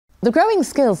The growing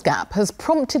skills gap has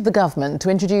prompted the government to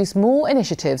introduce more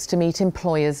initiatives to meet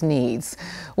employers' needs.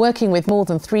 Working with more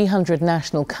than 300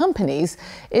 national companies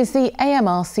is the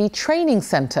AMRC Training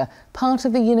Centre, part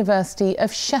of the University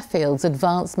of Sheffield's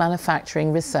Advanced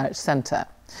Manufacturing Research Centre.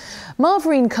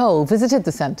 Marverine Cole visited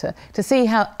the centre to see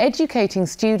how educating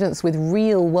students with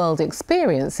real-world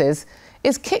experiences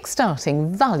is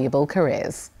kick-starting valuable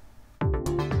careers.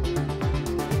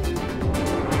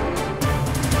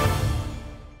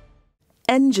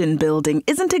 Engine building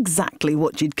isn't exactly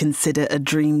what you'd consider a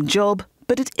dream job,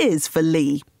 but it is for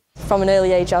Leigh. From an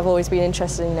early age I've always been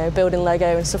interested in building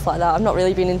Lego and stuff like that. I've not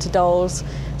really been into dolls,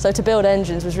 so to build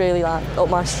engines was really up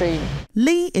my street.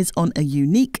 Leigh is on a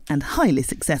unique and highly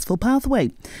successful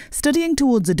pathway, studying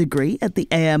towards a degree at the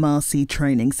AMRC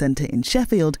Training Centre in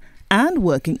Sheffield and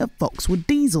working at Foxwood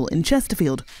Diesel in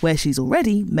Chesterfield, where she's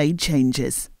already made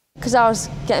changes. Because I was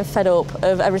getting fed up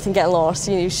of everything getting lost,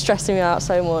 stressing me out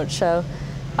so much, so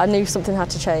I knew something had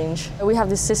to change. We have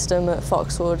this system at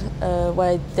Foxwood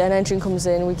where an engine comes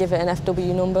in, we give it an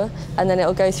FW number, and then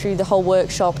it'll go through the whole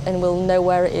workshop and we'll know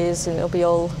where it is and it'll be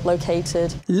all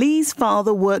located. Leigh's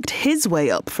father worked his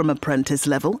way up from apprentice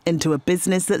level into a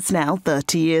business that's now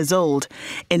 30 years old.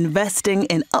 Investing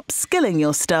in upskilling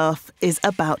your staff is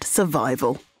about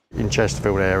survival. In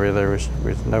Chesterfield area there is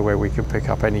nowhere we could pick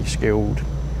up any skilled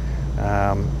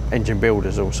engine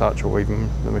builders or such, or even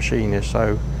the machinists,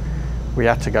 so we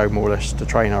had to go more or less to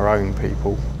train our own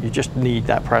people. You just need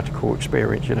that practical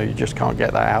experience, you just can't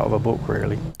get that out of a book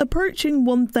really. Approaching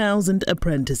 1,000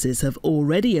 apprentices have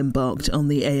already embarked on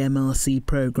the AMRC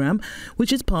programme,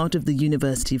 which is part of the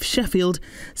University of Sheffield,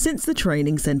 since the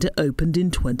training centre opened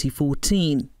in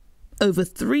 2014. Over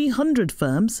 300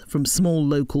 firms, from small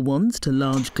local ones to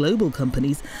large global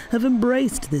companies, have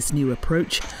embraced this new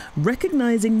approach,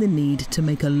 recognising the need to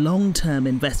make a long-term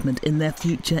investment in their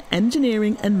future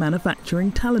engineering and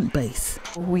manufacturing talent base.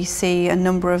 We see a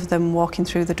number of them walking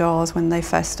through the doors when they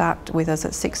first start with us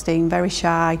at 16, very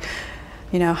shy,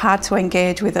 hard to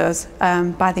engage with us.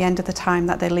 By the end of the time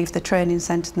that they leave the training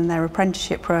centre and their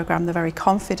apprenticeship programme, they're very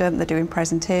confident, they're doing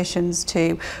presentations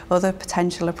to other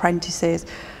potential apprentices.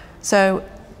 So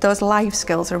those life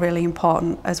skills are really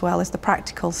important, as well as the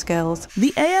practical skills.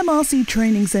 The AMRC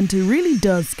Training Centre really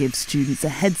does give students a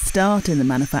head start in the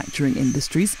manufacturing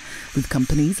industries, with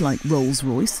companies like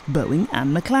Rolls-Royce, Boeing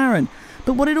and McLaren.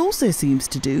 But what it also seems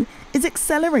to do is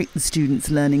accelerate the students'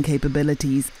 learning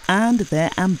capabilities and their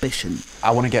ambition.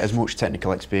 I want to get as much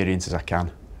technical experience as I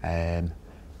can.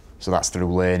 So that's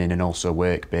through learning and also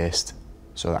work-based,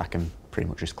 so that I can pretty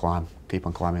much just keep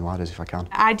on climbing ladders if I can.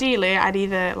 Ideally, I'd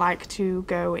either like to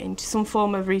go into some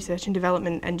form of research and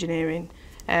development engineering,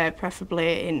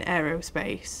 preferably in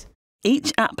aerospace.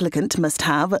 Each applicant must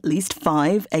have at least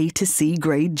 5 A to C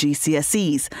grade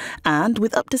GCSEs, and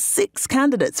with up to 6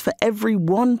 candidates for every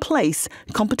 1 place,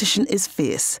 competition is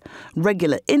fierce.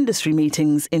 Regular industry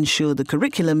meetings ensure the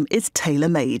curriculum is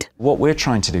tailor-made. What we're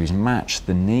trying to do is match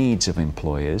the needs of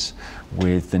employers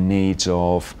with the needs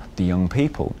of the young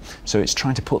people. So it's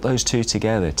trying to put those two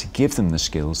together to give them the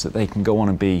skills that they can go on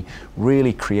and be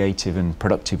really creative and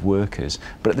productive workers,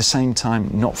 but at the same time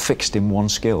not fixed in one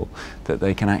skill, that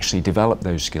they can actually develop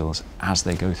those skills as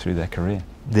they go through their career.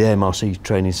 The AMRC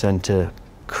Training Centre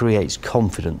creates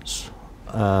confidence,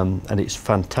 and it's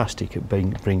fantastic at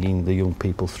bringing the young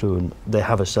people through, and they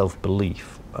have a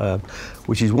self-belief,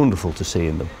 which is wonderful to see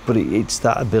in them. But it's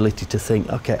that ability to think,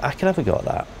 okay, I can have a go at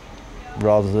that,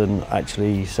 rather than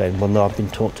actually saying, well, no, I've been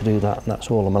taught to do that and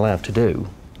that's all I'm allowed to do.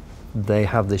 They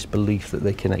have this belief that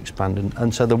they can expand,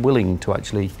 and so they're willing to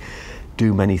actually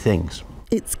do many things.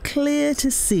 It's clear to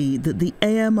see that the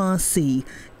AMRC,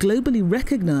 globally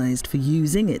recognised for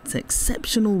using its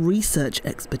exceptional research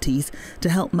expertise to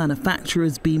help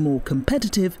manufacturers be more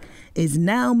competitive, is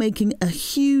now making a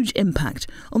huge impact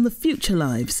on the future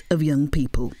lives of young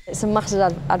people. It's a massive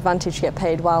advantage to get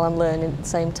paid while I'm learning at the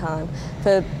same time.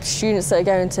 For students that are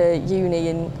going to uni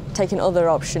and taking other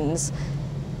options,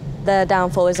 their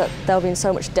downfall is that they'll be in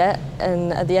so much debt,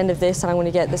 and at the end of this I'm going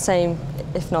to get the same,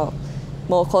 if not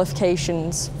more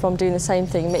qualifications from doing the same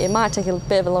thing. It might take a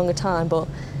bit of a longer time, but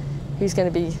who's going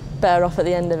to be better off at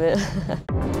the end of it?